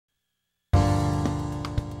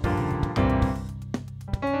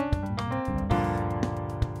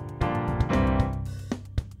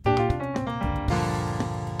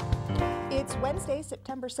Wednesday,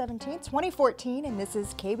 September 17th, 2014, and this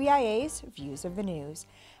is KBIA's Views of the News.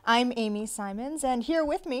 I'm Amy Simons, and here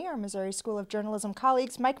with me are Missouri School of Journalism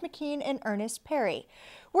colleagues Mike McKean and Earnest Perry.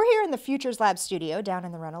 We're here in the Futures Lab studio down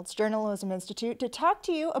in the Reynolds Journalism Institute to talk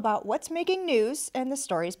to you about what's making news and the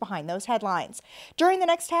stories behind those headlines. During the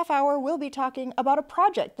next half hour, we'll be talking about a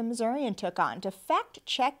project the Missourian took on to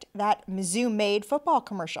fact-check that Mizzou-made football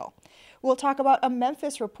commercial. We'll talk about a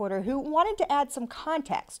Memphis reporter who wanted to add some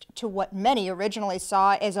context to what many originally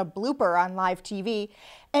saw as a blooper on live TV,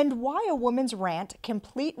 and why a woman's rant,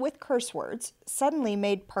 complete with curse words, suddenly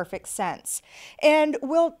made perfect sense. And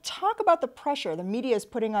we'll talk about the pressure the media is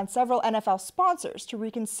putting on several NFL sponsors to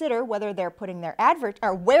reconsider whether they're putting their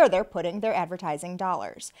where they're putting their advertising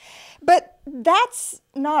dollars. But that's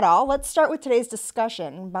not all. Let's start with today's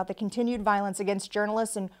discussion about the continued violence against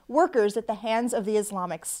journalists and workers at the hands of the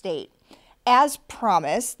Islamic State. As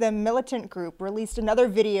promised, the militant group released another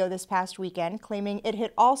video this past weekend claiming it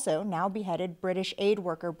had also now beheaded British aid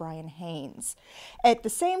worker Brian Haynes. At the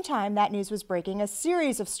same time that news was breaking, a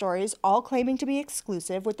series of stories, all claiming to be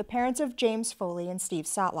exclusive, with the parents of James Foley and Steve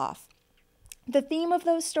Sotloff. The theme of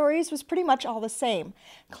those stories was pretty much all the same: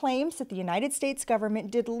 claims that the United States government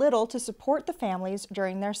did little to support the families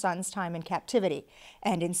during their son's time in captivity,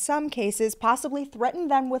 and in some cases possibly threatened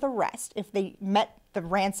them with arrest if they met the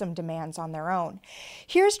ransom demands on their own.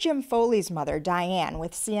 Here's Jim Foley's mother, Diane,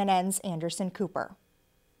 with CNN's Anderson Cooper.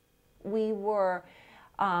 We were,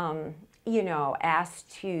 asked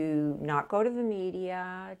to not go to the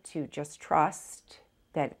media, to just trust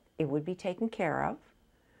that it would be taken care of.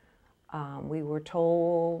 We were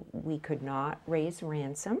told we could not raise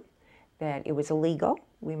ransom, that it was illegal,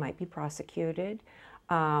 we might be prosecuted.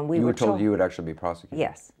 You were told you would actually be prosecuted?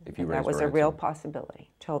 Yes, if you that was a real possibility.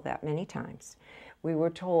 Told that many times. We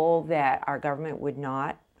were told that our government would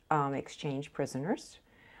not exchange prisoners,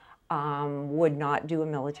 would not do a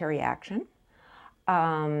military action.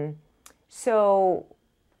 So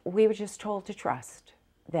we were just told to trust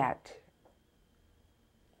that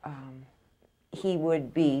he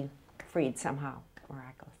would be freed somehow,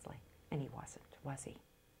 miraculously. And he wasn't, was he?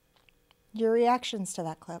 Your reactions to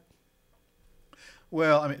that clip?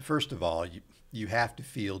 Well, I mean, first of all, you have to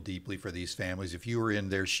feel deeply for these families. If you were in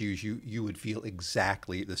their shoes, you would feel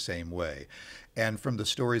exactly the same way. And from the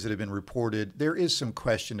stories that have been reported, there is some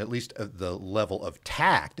question, at least of the level of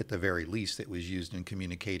tact, at the very least, that was used in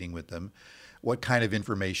communicating with them, what kind of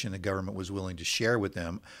information the government was willing to share with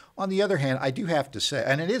them. On the other hand, I do have to say,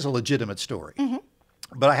 and it is a legitimate story,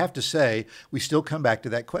 but I have to say, we still come back to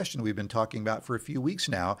that question we've been talking about for a few weeks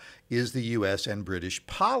now: is the U.S. and British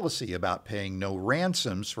policy about paying no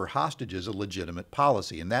ransoms for hostages a legitimate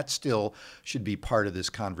policy? And that still should be part of this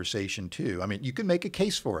conversation, too. I mean, you can make a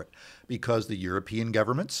case for it, because the European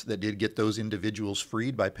governments that did get those individuals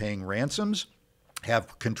freed by paying ransoms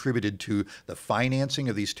have contributed to the financing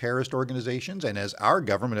of these terrorist organizations. And as our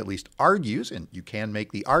government at least argues, and you can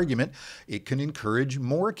make the argument, it can encourage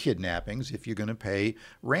more kidnappings if you're going to pay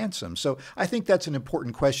ransom. So I think that's an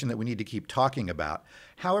important question that we need to keep talking about.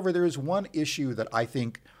 However, there is one issue that I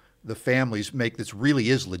think the families make this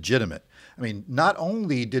really is legitimate. I mean, not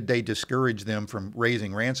only did they discourage them from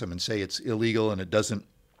raising ransom and say it's illegal and it doesn't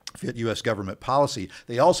fit U.S. government policy,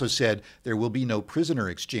 they also said there will be no prisoner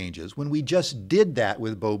exchanges, when we just did that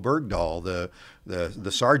with Bo Bergdahl,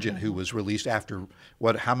 the sergeant who was released after,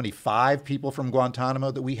 how many, 5 people from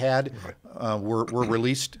Guantanamo that we had were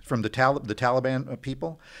released from the Taliban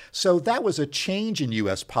people. So that was a change in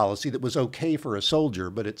U.S. policy that was okay for a soldier,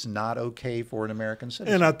 but it's not okay for an American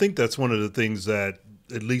citizen. And I think that's one of the things that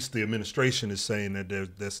at least the administration is saying, that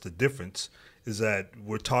that's the difference, is that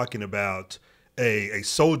we're talking about a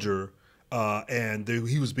soldier, and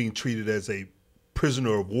he was being treated as a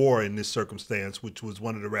prisoner of war in this circumstance, which was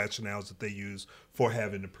one of the rationales that they used for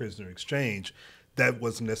having the prisoner exchange. That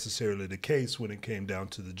wasn't necessarily the case when it came down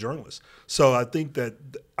to the journalists. So I think that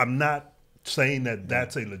I'm not saying that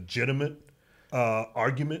that's a legitimate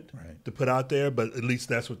argument to put out there, but at least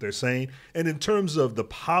that's what they're saying. And in terms of the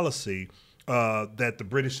policy that the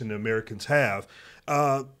British and the Americans have,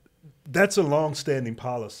 that's a long-standing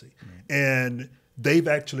policy. And they've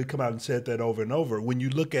actually come out and said that over and over. When you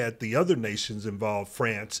look at the other nations involved,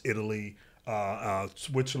 France, Italy,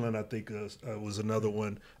 Switzerland, I think was another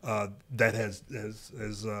one that has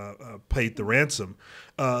paid the ransom.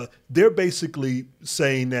 They're basically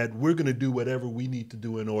saying that we're going to do whatever we need to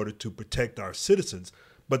do in order to protect our citizens.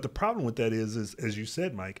 But the problem with that is, as you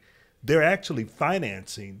said, Mike, they're actually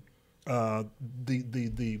financing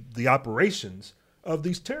the operations of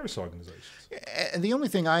these terrorist organizations. And the only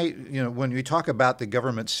thing when we talk about the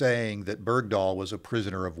government saying that Bergdahl was a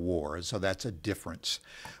prisoner of war, so that's a difference.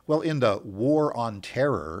 Well, in the war on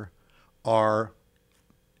terror are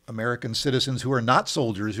American citizens who are not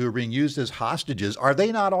soldiers who are being used as hostages. Are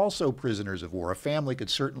they not also prisoners of war? A family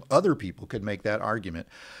other people could make that argument.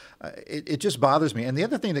 It just bothers me. And the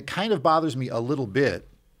other thing that kind of bothers me a little bit,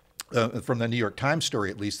 from the New York Times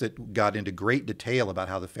story at least, that got into great detail about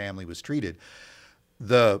how the family was treated.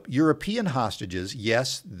 The European hostages,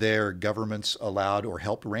 yes, their governments allowed or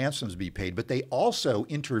helped ransoms be paid, but they also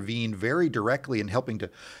intervened very directly in helping to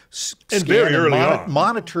scan and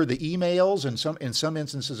monitor the emails. And in some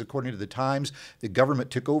instances, according to the Times, the government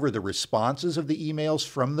took over the responses of the emails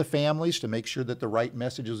from the families to make sure that the right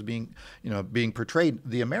message was being portrayed.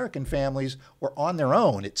 The American families were on their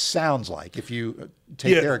own, it sounds like, if you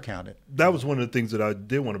take their account. That was one of the things that I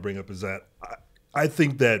did want to bring up, is that I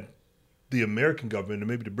think that the American government and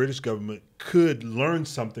maybe the British government could learn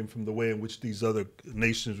something from the way in which these other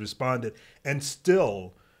nations responded and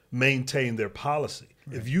still maintain their policy.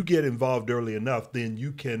 Right. If you get involved early enough, then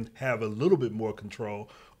you can have a little bit more control,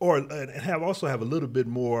 and also have a little bit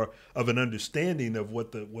more of an understanding of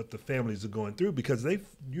what the families are going through, because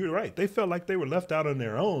you're right, they felt like they were left out on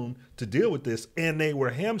their own to deal with this, and they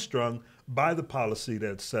were hamstrung by the policy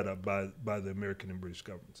that's set up by the American and British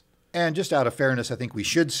governments. And just out of fairness, I think we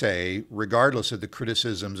should say, regardless of the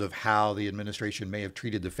criticisms of how the administration may have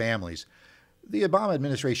treated the families, the Obama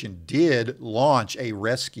administration did launch a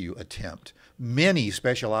rescue attempt. Many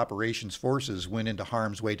special operations forces went into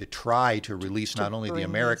harm's way to try to release not only the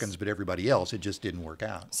Americans, but everybody else. It just didn't work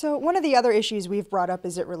out. So one of the other issues we've brought up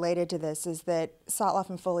as it related to this is that Sotloff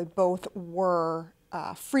and Foley both were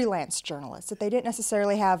freelance journalists, that they didn't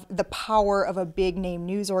necessarily have the power of a big name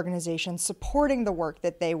news organization supporting the work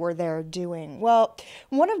that they were there doing. Well,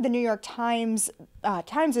 one of the New York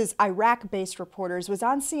Times's Iraq-based reporters was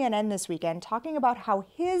on CNN this weekend talking about how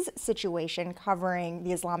his situation covering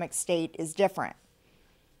the Islamic State is different.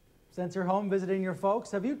 Since you're home visiting your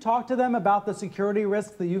folks, have you talked to them about the security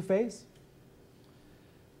risks that you face?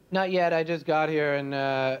 Not yet. I just got here, and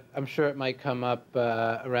I'm sure it might come up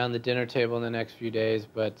around the dinner table in the next few days.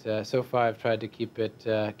 But so far, I've tried to keep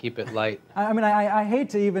it light. I mean, I hate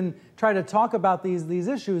to even try to talk about these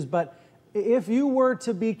issues, but if you were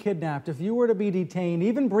to be kidnapped, if you were to be detained,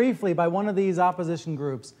 even briefly, by one of these opposition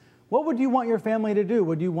groups, what would you want your family to do?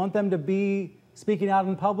 Would you want them to be speaking out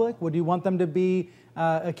in public? Would you want them to be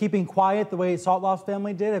keeping quiet the way Sotloff's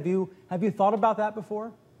family did? Have you thought about that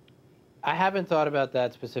before? I haven't thought about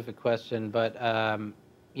that specific question, but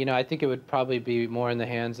I think it would probably be more in the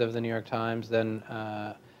hands of the New York Times than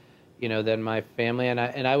my family, and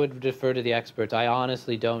I would defer to the experts. I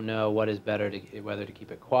honestly don't know what is better, whether to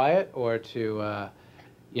keep it quiet or to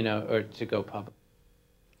go public.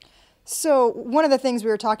 So one of the things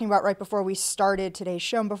we were talking about right before we started today's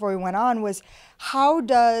show and before we went on was how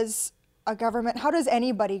does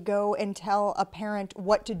anybody go and tell a parent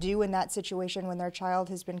what to do in that situation when their child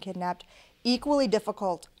has been kidnapped? Equally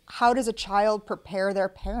difficult, how does a child prepare their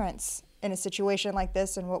parents in a situation like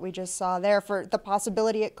this and what we just saw there for the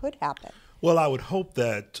possibility it could happen? Well, I would hope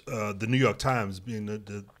that the New York Times, being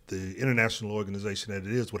the international organization that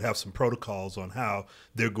it is, would have some protocols on how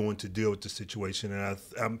they're going to deal with the situation. And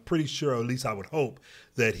I'm pretty sure, or at least I would hope,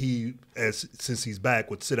 that since he's back,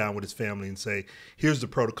 would sit down with his family and say, here's the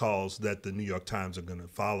protocols that the New York Times are going to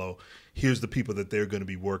follow. Here's the people that they're going to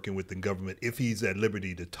be working with in government, if he's at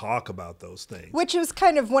liberty to talk about those things. Which was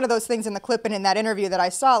kind of one of those things in the clip and in that interview that I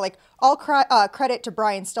saw, like, all credit to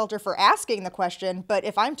Brian Stelter for asking the question, but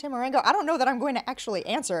if I'm Tim Marengo, I don't know that I'm going to actually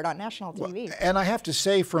answer it on national TV. Well, and I have to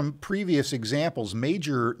say, from previous examples,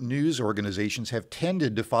 major news organizations have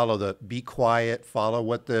tended to follow the be quiet, follow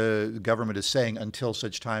what the government is saying until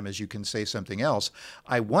such time as you can say something else.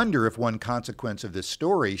 I wonder if one consequence of this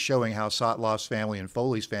story, showing how Sotloff's family and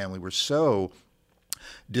Foley's family were so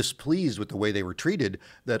displeased with the way they were treated,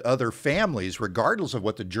 that other families, regardless of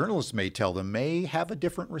what the journalists may tell them, may have a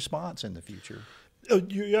different response in the future.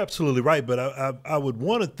 You're absolutely right, but I would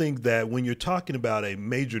want to think that when you're talking about a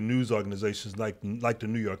major news organization like the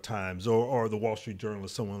New York Times or the Wall Street Journal or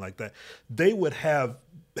someone like that, they would have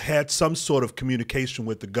had some sort of communication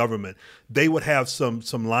with the government. They would have some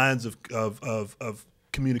lines of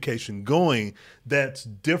communication going that's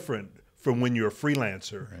different from when you're a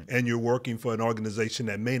freelancer, right, and you're working for an organization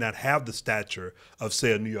that may not have the stature of,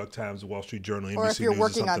 say, a New York Times, a Wall Street Journal, NBC News, or if you're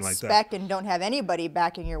working on like spec and don't have anybody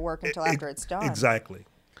backing your work until after it's done. Exactly.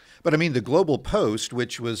 But I mean, the Global Post,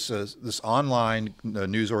 which was this online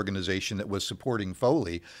news organization that was supporting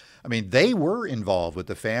Foley, I mean, they were involved with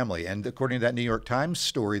the family. And according to that New York Times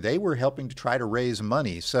story, they were helping to try to raise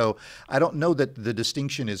money. So I don't know that the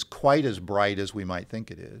distinction is quite as bright as we might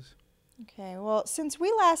think it is. Okay, well, since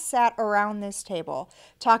we last sat around this table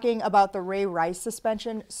talking about the Ray Rice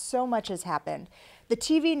suspension, so much has happened. The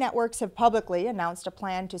TV networks have publicly announced a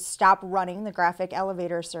plan to stop running the graphic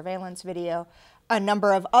elevator surveillance video. A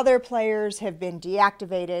number of other players have been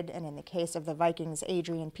deactivated, and in the case of the Vikings,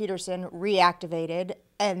 Adrian Peterson, reactivated,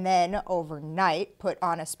 and then overnight put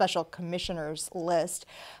on a special commissioner's list.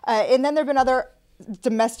 And then there have been other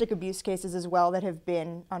domestic abuse cases as well that have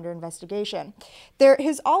been under investigation. There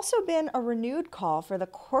has also been a renewed call for the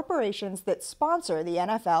corporations that sponsor the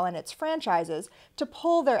NFL and its franchises to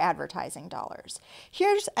pull their advertising dollars.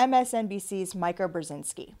 Here's MSNBC's Micah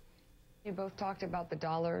Brzezinski. You both talked about the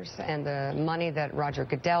dollars and the money that Roger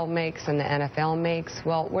Goodell makes and the NFL makes.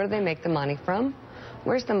 Well, where do they make the money from?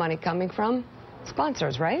 Where's the money coming from?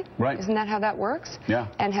 Sponsors, right? Right. Isn't that how that works? Yeah.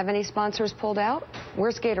 And have any sponsors pulled out?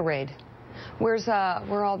 Where's Gatorade? Where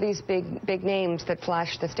are all these big names that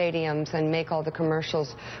flash the stadiums and make all the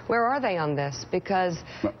commercials? Where are they on this? Because,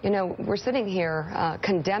 you know, we're sitting here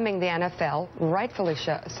condemning the NFL, rightfully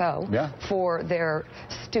so, yeah, for their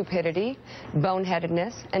stupidity,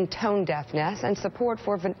 boneheadedness, and tone deafness, and support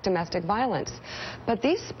for domestic violence. But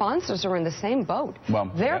these sponsors are in the same boat.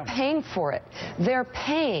 Well, they're paying for it. They're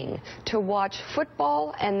paying to watch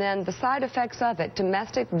football and then the side effects of it,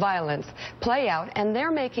 domestic violence, play out, and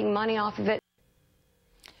they're making money off of it.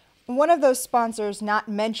 One of those sponsors not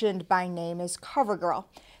mentioned by name is CoverGirl.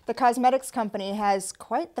 The cosmetics company has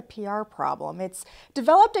quite the PR problem. It's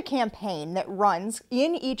developed a campaign that runs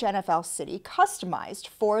in each NFL city, customized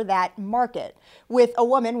for that market, with a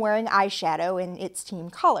woman wearing eyeshadow in its team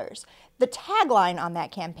colors. The tagline on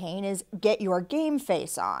that campaign is "Get Your Game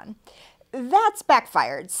Face On." That's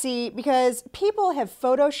backfired, see, because people have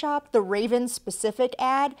photoshopped the Ravens-specific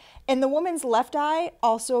ad, and the woman's left eye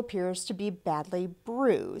also appears to be badly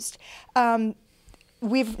bruised.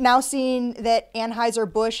 We've now seen that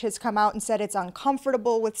Anheuser-Busch has come out and said it's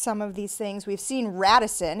uncomfortable with some of these things. We've seen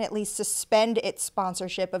Radisson at least suspend its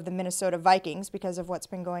sponsorship of the Minnesota Vikings because of what's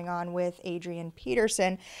been going on with Adrian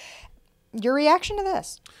Peterson. Your reaction to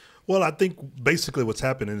this? Well, I think basically what's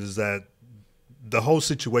happening is that the whole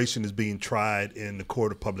situation is being tried in the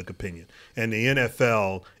court of public opinion, and the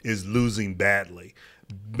NFL is losing badly,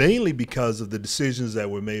 mainly because of the decisions that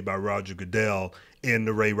were made by Roger Goodell in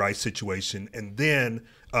the Ray Rice situation, and then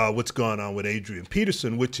what's going on with Adrian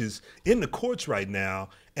Peterson, which is in the courts right now,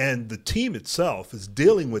 and the team itself is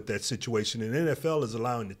dealing with that situation, and the NFL is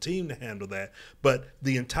allowing the team to handle that, but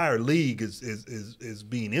the entire league is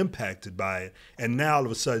being impacted by it, and now all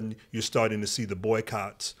of a sudden you're starting to see the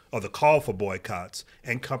boycotts or the call for boycotts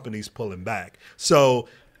and companies pulling back. So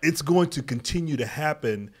it's going to continue to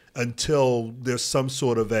happen until there's some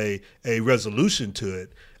sort of a resolution to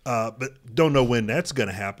it. But don't know when that's going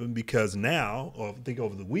to happen, because now, or I think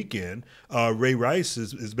over the weekend, Ray Rice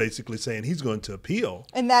is basically saying he's going to appeal.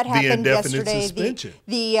 And that happened yesterday. Suspension.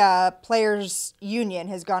 The players' union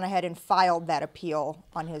has gone ahead and filed that appeal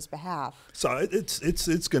on his behalf. So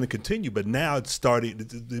it's going to continue, but now it's starting.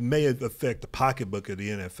 It may affect the pocketbook of the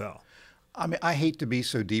NFL. I mean, I hate to be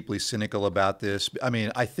so deeply cynical about this. I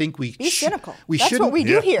mean, I think we be cynical. We That's what we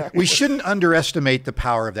do here. We shouldn't underestimate the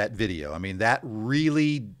power of that video. I mean, that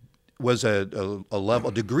really was a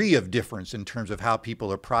degree of difference in terms of how people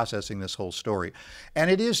are processing this whole story. And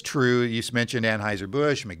it is true. You mentioned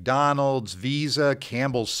Anheuser-Busch, McDonald's, Visa,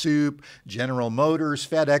 Campbell's Soup, General Motors,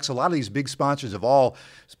 FedEx. A lot of these big sponsors have all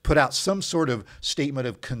put out some sort of statement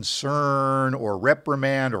of concern or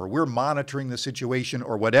reprimand, or we're monitoring the situation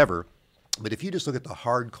or whatever. But if you just look at the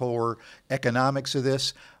hardcore economics of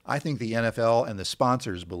this, I think the NFL and the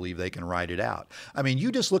sponsors believe they can ride it out. I mean,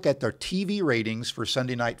 you just look at their TV ratings for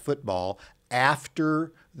Sunday Night Football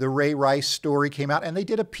after the Ray Rice story came out, and they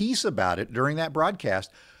did a piece about it during that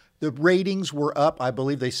broadcast. The ratings were up, I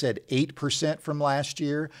believe they said 8% from last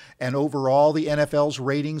year, and overall the NFL's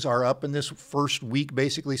ratings are up in this first week,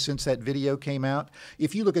 basically, since that video came out.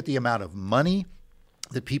 If you look at the amount of money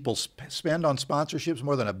that people spend on sponsorships,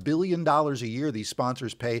 more than $1 billion a year these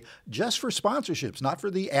sponsors pay just for sponsorships, not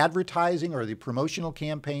for the advertising or the promotional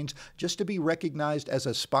campaigns, just to be recognized as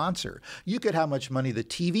a sponsor. You look at how much money the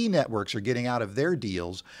TV networks are getting out of their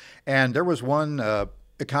deals. And there was one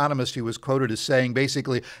economist who was quoted as saying,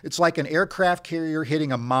 basically, it's like an aircraft carrier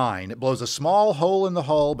hitting a mine. It blows a small hole in the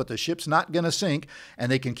hull, but the ship's not going to sink, and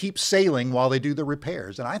they can keep sailing while they do the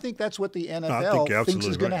repairs. And I think that's what the NFL thinks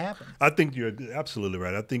is going to happen. I think you're absolutely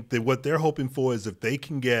right. I think that what they're hoping for is if they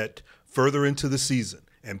can get further into the season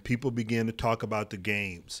and people begin to talk about the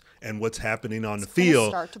games and what's happening on the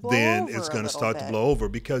field, then it's going to start to blow over,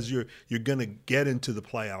 because you're going to get into the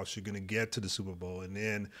playoffs, you're going to get to the Super Bowl, and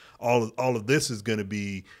then all of this is going to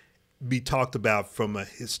be talked about from a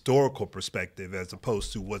historical perspective as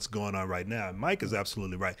opposed to what's going on right now. And Mike is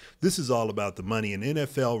absolutely right. This is all about the money, and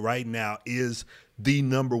NFL right now is the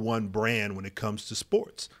 #1 brand when it comes to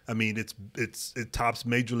sports. I mean, it tops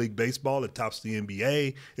Major League Baseball, it tops the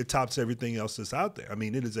NBA, it tops everything else that's out there. I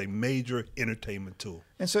mean, it is a major entertainment tool.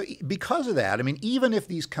 And so because of that, I mean, even if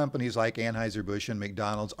these companies like Anheuser-Busch and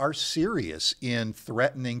McDonald's are serious in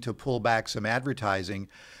threatening to pull back some advertising,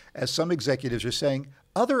 as some executives are saying,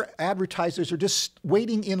 other advertisers are just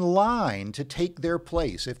waiting in line to take their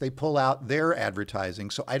place if they pull out their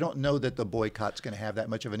advertising. So I don't know that the boycott's going to have that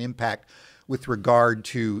much of an impact with regard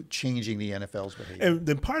to changing the NFL's behavior. And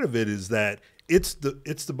then part of it is that it's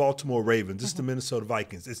the Baltimore Ravens, it's the Minnesota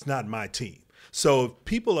Vikings. It's not my team. So if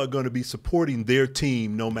people are going to be supporting their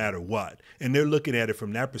team no matter what, and they're looking at it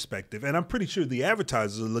from that perspective, and I'm pretty sure the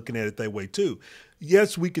advertisers are looking at it that way too.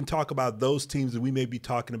 Yes, we can talk about those teams, and we may be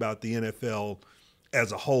talking about the NFL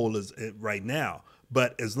as a whole right now.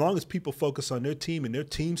 But as long as people focus on their team and their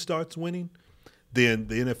team starts winning, then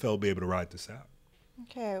the NFL will be able to ride this out.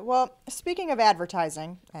 Okay, well, speaking of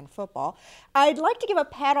advertising and football, I'd like to give a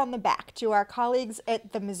pat on the back to our colleagues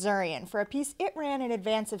at the Missourian for a piece it ran in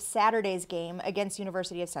advance of Saturday's game against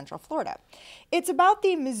University of Central Florida. It's about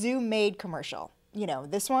the Mizzou Made commercial. You know,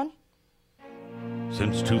 this one?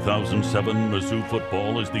 Since 2007, Mizzou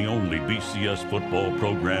football is the only BCS football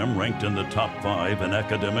program ranked in the top 5 in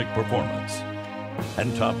academic performance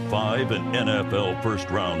and top 5 in NFL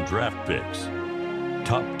first-round draft picks,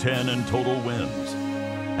 top 10 in total wins,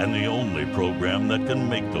 and the only program that can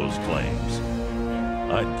make those claims.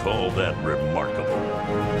 I'd call that remarkable.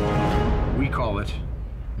 We call it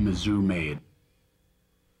Mizzou Made.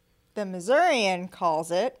 The Missourian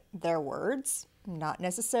calls it, their words, not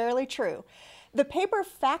necessarily true. The paper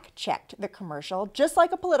fact-checked the commercial, just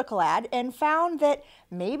like a political ad, and found that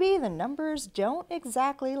maybe the numbers don't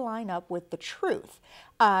exactly line up with the truth,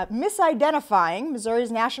 misidentifying Missouri's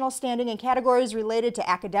national standing in categories related to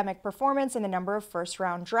academic performance and the number of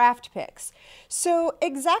first-round draft picks. So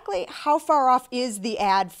exactly how far off is the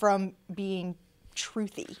ad from being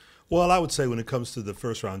truthy? Well, I would say when it comes to the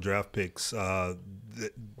first-round draft picks,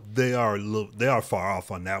 they are far off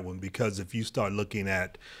on that one, because if you start looking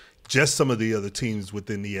at just some of the other teams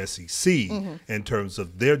within the SEC in terms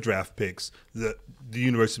of their draft picks, the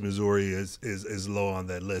University of Missouri is low on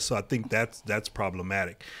that list. So I think that's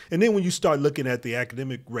problematic. And then when you start looking at the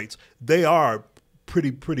academic rates, they are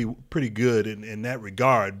pretty good in that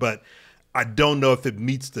regard. But I don't know if it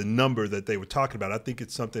meets the number that they were talking about. I think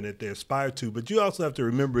it's something that they aspire to. But you also have to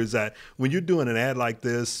remember is that when you're doing an ad like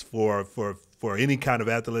this for any kind of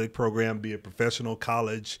athletic program, be it professional,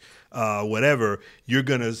 college, whatever, you're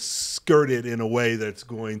going to skirt it in a way that's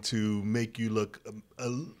going to make you look a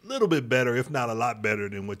little bit better, if not a lot better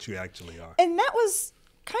than what you actually are. And that was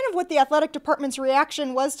kind of what the athletic department's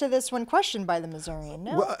reaction was to this when questioned by the Missourian.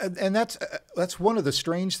 No? Well, and that's one of the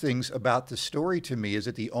strange things about the story to me, is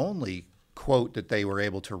that the only quote that they were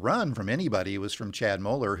able to run from anybody was from Chad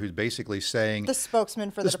Moeller, who's basically saying the spokesman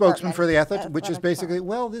for the spokesman for the athletic, which is basically,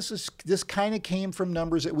 well, this kind of came from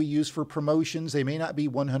numbers that we use for promotions. They may not be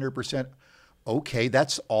 100% okay.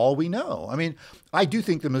 That's all we know. I mean, I do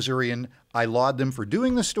think the Missourian, I laud them for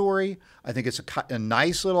doing the story. I think it's a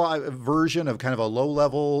nice little version of kind of a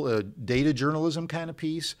low-level data journalism kind of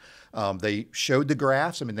piece. They showed the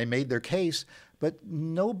graphs. I mean, they made their case. But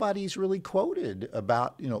nobody's really quoted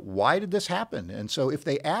about, why did this happen? And so if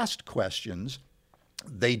they asked questions,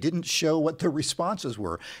 they didn't show what the responses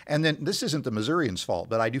were. And then this isn't the Missourian's fault,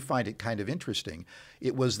 but I do find it kind of interesting.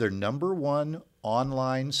 It was their #1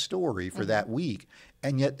 online story for that week,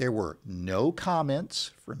 and yet there were no comments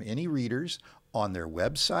from any readers on their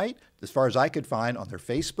website, as far as I could find, on their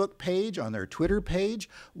Facebook page, on their Twitter page.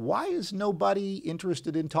 Why is nobody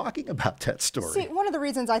interested in talking about that story? See, one of the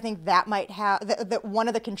reasons I think that might have, that one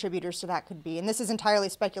of the contributors to that could be, and this is entirely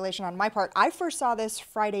speculation on my part, I first saw this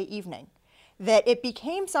Friday evening, that it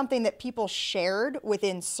became something that people shared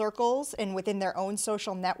within circles and within their own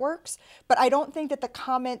social networks, but I don't think that the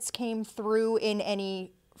comments came through in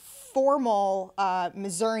any formal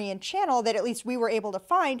Missourian channel that at least we were able to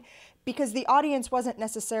find, because the audience wasn't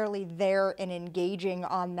necessarily there and engaging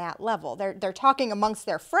on that level. They're talking amongst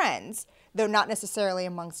their friends, though not necessarily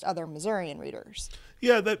amongst other Missourian readers.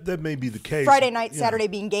 Yeah, that may be the case. Friday night, Saturday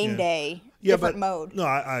being game day, different mode. No,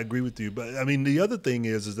 I agree with you. But I mean, the other thing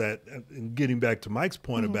is that, getting back to Mike's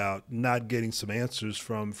point about not getting some answers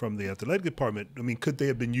from the athletic department, I mean, could they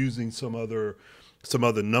have been using some other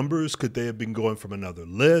numbers? Could they have been going from another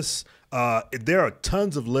list? There are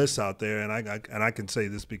tons of lists out there, and I can say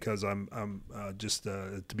this because I'm just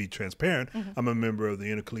to be transparent. I'm a member of the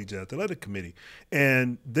Intercollegiate Athletic Committee,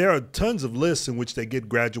 and there are tons of lists in which they get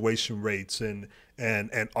graduation rates and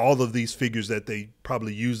all of these figures that they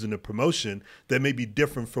probably use in the promotion that may be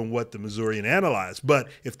different from what the Missourian analyzed. But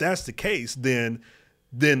if that's the case, then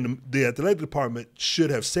the athletic department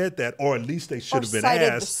should have said that, or at least they should have been cited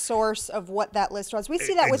asked. The source of what that list was. We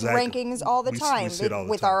see that with rankings all the time, we see it all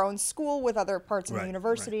the with time. our own school, with other parts of the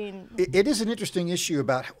university. Right. It is an interesting issue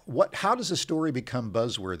about how does a story become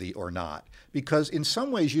buzzworthy or not? Because in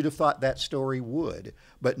some ways you'd have thought that story would,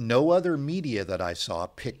 but no other media that I saw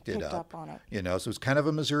picked up on it. You know, so it's kind of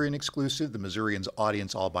a Missourian exclusive. The Missourians'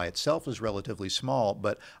 audience all by itself is relatively small,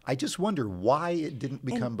 but I just wonder why it didn't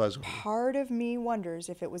become buzzworthy. Part of me wonders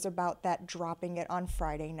if it was about that dropping it on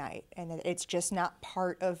Friday night, and that it's just not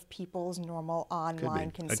part of people's normal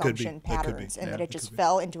online consumption patterns, and that it just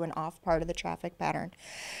fell into an off part of the traffic pattern.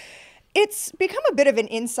 It's become a bit of an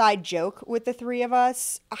inside joke with the three of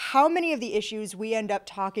us. How many of the issues we end up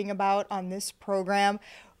talking about on this program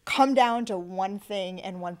come down to one thing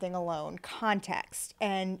and one thing alone: context.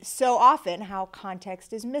 And so often how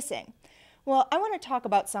context is missing. Well, I want to talk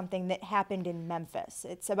about something that happened in Memphis.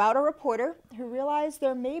 It's about a reporter who realized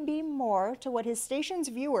there may be more to what his station's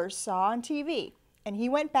viewers saw on TV, and he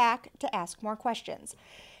went back to ask more questions.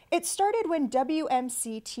 It started when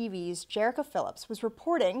WMC TV's Jerica Phillips was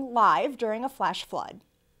reporting live during a flash flood.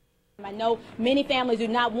 I know many families do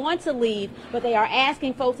not want to leave, but they are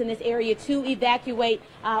asking folks in this area to evacuate.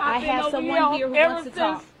 I have someone here who wants to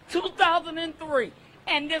talk. Since 2003,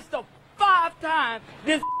 and this the 5th time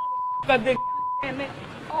this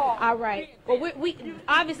All right. Well, we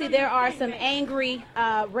obviously there are some angry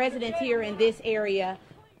residents here in this area.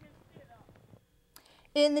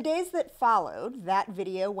 In the days that followed, that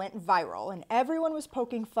video went viral, and everyone was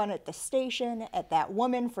poking fun at the station, at that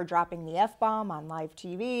woman for dropping the F-bomb on live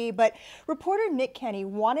TV, but reporter Nick Kenny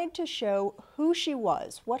wanted to show who she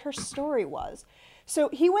was, what her story was. So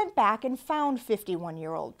he went back and found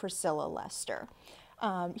 51-year-old Priscilla Lester.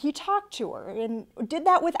 He talked to her and did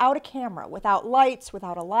that without a camera, without lights,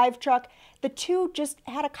 without a live truck. The two just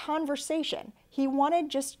had a conversation. He wanted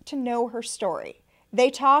just to know her story. They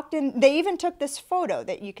talked, and they even took this photo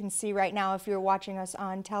that you can see right now if you're watching us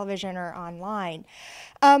on television or online.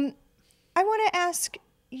 I want to ask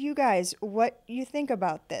you guys what you think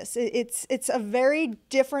about this. It's a very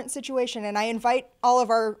different situation, and I invite all of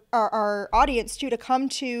our audience to come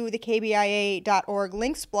to the KBIA.org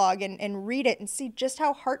links blog and read it and see just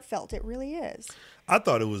how heartfelt it really is. I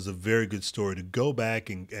thought it was a very good story to go back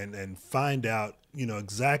and find out, you know,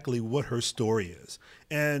 exactly what her story is.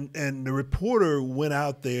 And the reporter went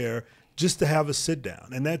out there just to have a sit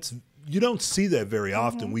down. And you don't see that very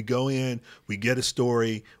often. We go in, we get a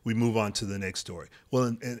story, we move on to the next story. Well,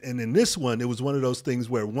 and in this one, it was one of those things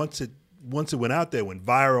where once it went out there, it went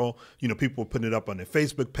viral. You know, people were putting it up on their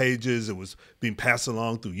Facebook pages. It was being passed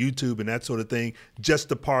along through YouTube and that sort of thing. Just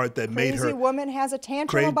the part that made her crazy woman has a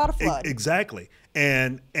tantrum about a flood. Exactly.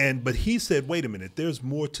 But he said, wait a minute, there's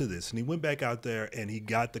more to this. And he went back out there and he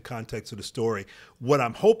got the context of the story. What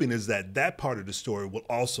I'm hoping is that part of the story will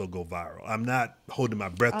also go viral. I'm not holding my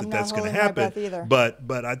breath that that's going to happen.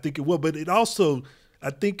 But I think it will. But it also,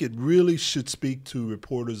 I think it really should speak to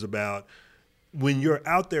reporters about when you're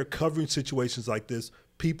out there covering situations like this,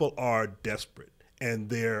 people are desperate and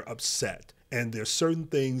they're upset. And there's certain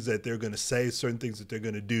things that they're going to say, certain things that they're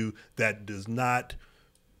going to do that does not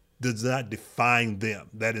define them.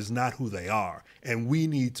 That is not who they are. And we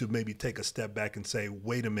need to maybe take a step back and say,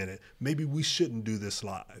 wait a minute, maybe we shouldn't do this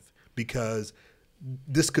live, because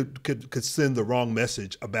this could send the wrong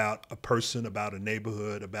message about a person, about a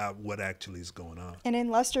neighborhood, about what actually is going on. And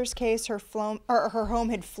in Lester's case, her home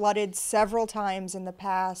had flooded several times in the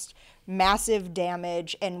past, massive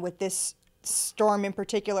damage, and with this storm in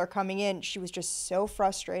particular coming in, she was just so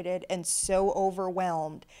frustrated and so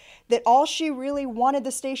overwhelmed that all she really wanted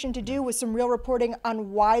the station to do was some real reporting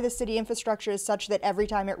on why the city infrastructure is such that every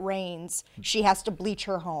time it rains, she has to bleach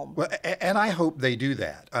her home. Well, and I hope they do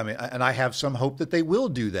that. I mean, and I have some hope that they will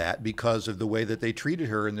do that because of the way that they treated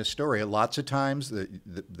her in this story. Lots of times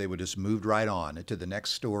they would just moved right on to the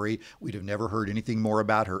next story. We'd have never heard anything more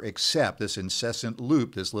about her except this incessant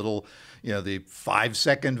loop, this little, the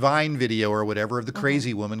 5-second Vine video or whatever of the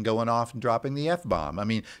crazy woman going off and dropping the F-bomb. I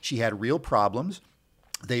mean, she had real problems.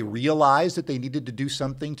 They realized that they needed to do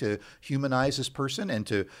something to humanize this person and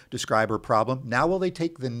to describe her problem. Now will they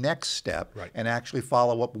take the next step and actually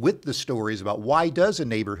follow up with the stories about why does a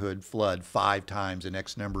neighborhood flood 5 times in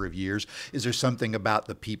X number of years? Is there something about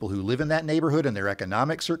the people who live in that neighborhood and their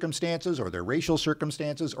economic circumstances or their racial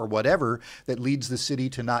circumstances or whatever that leads the city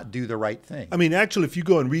to not do the right thing? I mean, actually, if you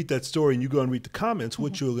go and read that story and you go and read the comments,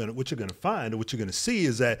 what you're going to find or what you're going to see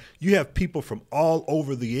is that you have people from all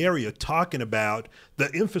over the area talking about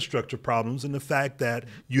the infrastructure problems and the fact that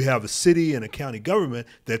you have a city and a county government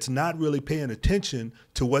that's not really paying attention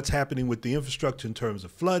to what's happening with the infrastructure in terms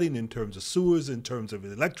of flooding, in terms of sewers, in terms of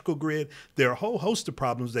the electrical grid. There are a whole host of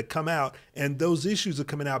problems that come out, and those issues are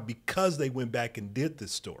coming out because they went back and did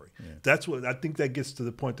this story. That's what I think that gets to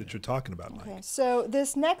the point that you're talking about, Mike. Okay, so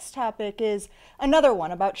this next topic is another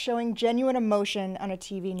one about showing genuine emotion on a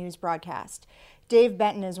TV news broadcast. Dave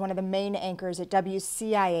Benton is one of the main anchors at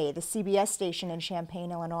WCIA, the CBS station in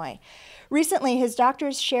Champaign, Illinois. Recently, his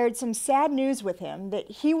doctors shared some sad news with him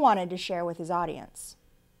that he wanted to share with his audience.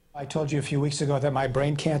 I told you a few weeks ago that my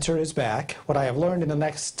brain cancer is back. What I have learned in the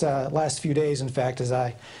last few days, in fact, as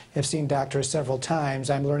I have seen doctors several times,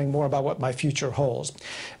 I'm learning more about what my future holds.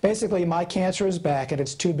 Basically, my cancer is back and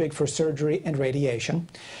it's too big for surgery and radiation.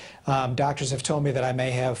 Doctors have told me that I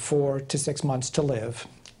may have 4 to 6 months to live.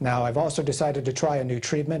 Now, I've also decided to try a new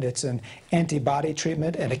treatment. It's an antibody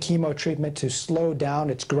treatment and a chemo treatment to slow down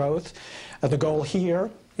its growth. The goal here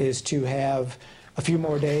is to have a few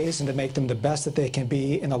more days and to make them the best that they can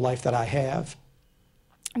be in the life that I have.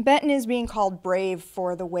 Benton is being called brave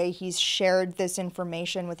for the way he's shared this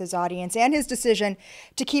information with his audience and his decision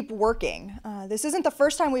to keep working. This isn't the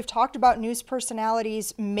first time we've talked about news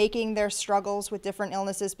personalities making their struggles with different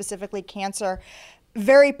illnesses, specifically cancer,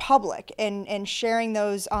 very public and sharing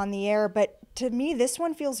those on the air. But to me, this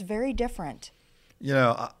one feels very different.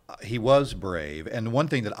 He was brave. And one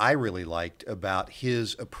thing that I really liked about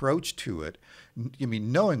his approach to it, I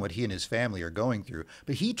mean, knowing what he and his family are going through,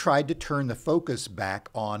 but he tried to turn the focus back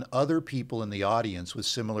on other people in the audience with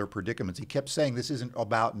similar predicaments. He kept saying, this isn't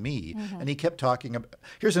about me. And he kept talking about,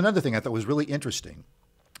 here's another thing I thought was really interesting.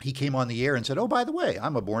 He came on the air and said, oh, by the way,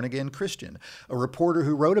 I'm a born-again Christian. A reporter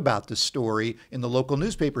who wrote about this story in the local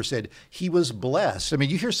newspaper said he was blessed. I mean,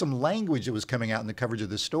 you hear some language that was coming out in the coverage of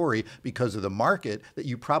this story because of the market that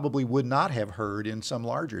you probably would not have heard in some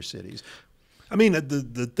larger cities. I mean,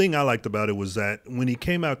 the thing I liked about it was that when he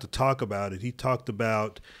came out to talk about it, he talked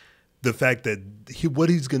about the fact that what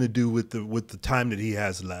he's going to do with the time that he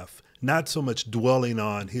has left. Not so much dwelling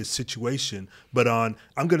on his situation, but on,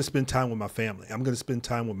 I'm going to spend time with my family. I'm going to spend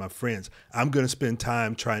time with my friends. I'm going to spend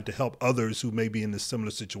time trying to help others who may be in a similar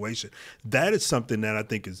situation. That is something that I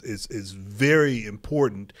think is very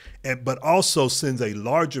important, but also sends a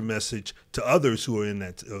larger message to others who are in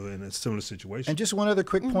a similar situation. And just one other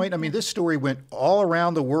quick point. I mean, this story went all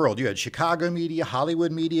around the world. You had Chicago media,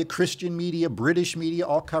 Hollywood media, Christian media, British media,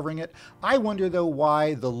 all covering it. I wonder, though,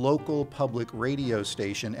 why the local public radio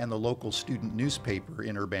station and the local student newspaper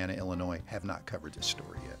in Urbana, Illinois, have not covered this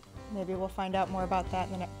story yet. Maybe we'll find out more about that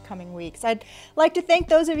in the coming weeks. I'd like to thank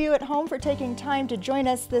those of you at home for taking time to join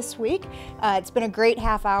us this week. It's been a great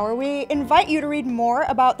half hour. We invite you to read more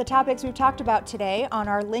about the topics we've talked about today on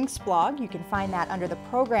our links blog. You can find that under the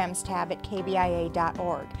Programs tab at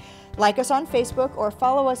KBIA.org. Like us on Facebook or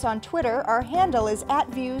follow us on Twitter. Our handle is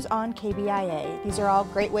 @ViewsOnKBIA. These are all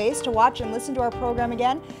great ways to watch and listen to our program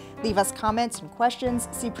again. Leave us comments and questions,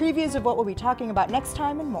 see previews of what we'll be talking about next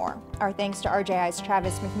time, and more. Our thanks to RJI's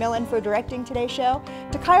Travis McMillan for directing today's show,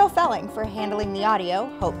 to Kyle Felling for handling the audio.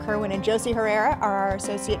 Hope Kerwin and Josie Herrera are our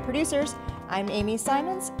associate producers. I'm Amy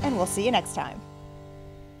Simons, and we'll see you next time.